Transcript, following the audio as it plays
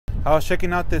I was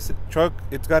checking out this truck.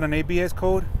 It's got an ABS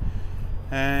code,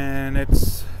 and it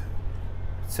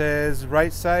says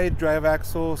right side drive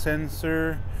axle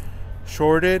sensor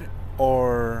shorted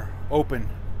or open.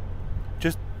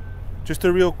 Just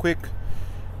a real quick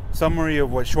summary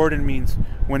of what shorted means.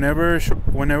 Whenever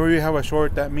you have a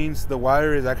short, that means the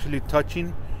wire is actually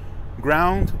touching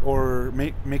ground or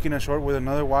making a short with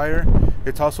another wire.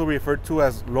 It's also referred to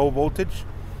as low voltage.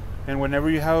 And whenever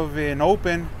you have an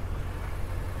open,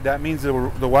 that means the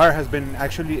wire has been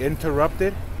actually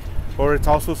interrupted, or it's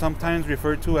also sometimes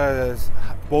referred to as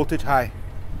voltage high.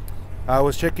 I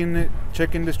was checking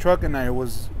this truck, and I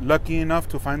was lucky enough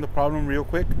to find the problem real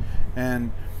quick.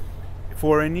 And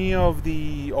for any of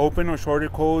the open or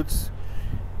shorted codes,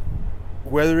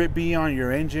 whether it be on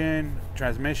your engine,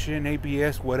 transmission,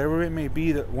 ABS, whatever it may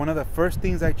be, one of the first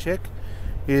things I check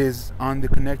is on the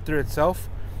connector itself.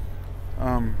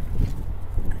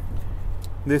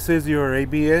 This is your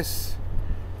ABS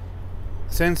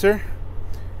sensor,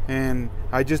 and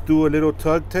I just do a little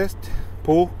tug test,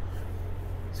 pull.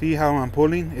 See how I'm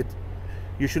pulling it?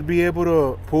 You should be able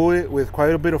to pull it with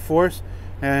quite a bit of force,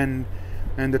 and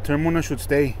the terminal should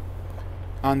stay.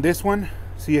 On this one,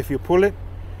 see, if you pull it,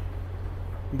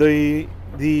 the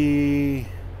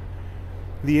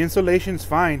insulation's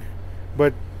fine,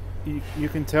 but you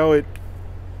can tell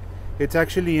it's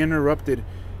actually interrupted.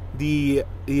 The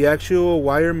actual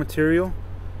wire material,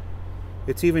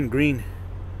 it's even green.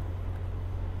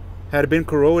 Had been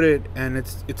corroded, and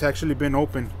it's actually been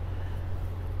open.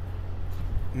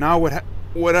 Now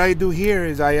what I do here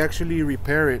is I actually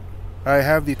repair it. I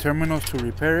have the terminals to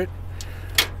repair it.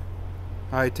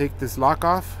 I take this lock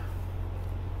off.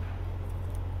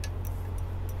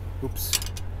 Oops.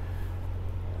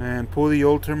 And pull the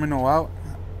old terminal out.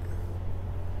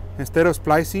 Instead of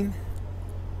splicing,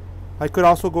 I could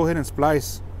also go ahead and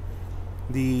splice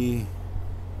the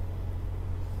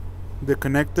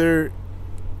connector.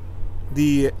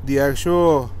 The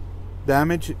actual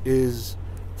damage is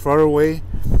far away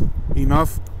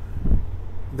enough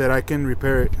that I can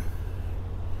repair it.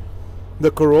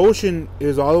 The corrosion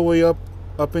is all the way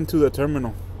up into the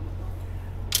terminal.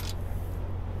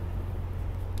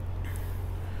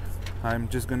 I'm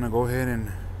just gonna go ahead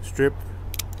and strip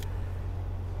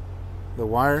the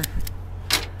wire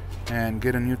and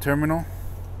get a new terminal.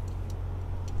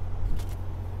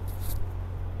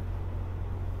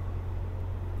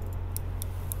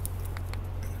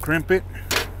 Crimp it.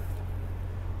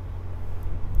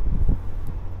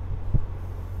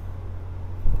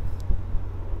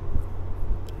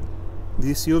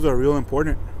 These seals are real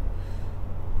important.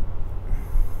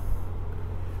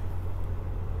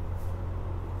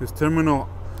 This terminal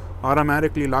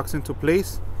automatically locks into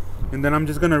place, and then I'm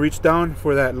just gonna reach down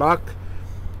for that lock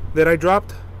that I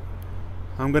dropped.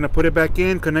 I'm gonna put it back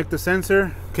in, connect the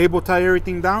sensor, cable tie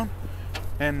everything down,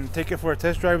 and take it for a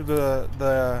test drive.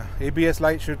 The ABS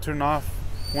light should turn off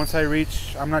once I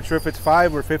reach, I'm not sure if it's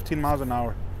 5 or 15 miles an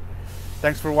hour.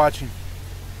 Thanks for watching.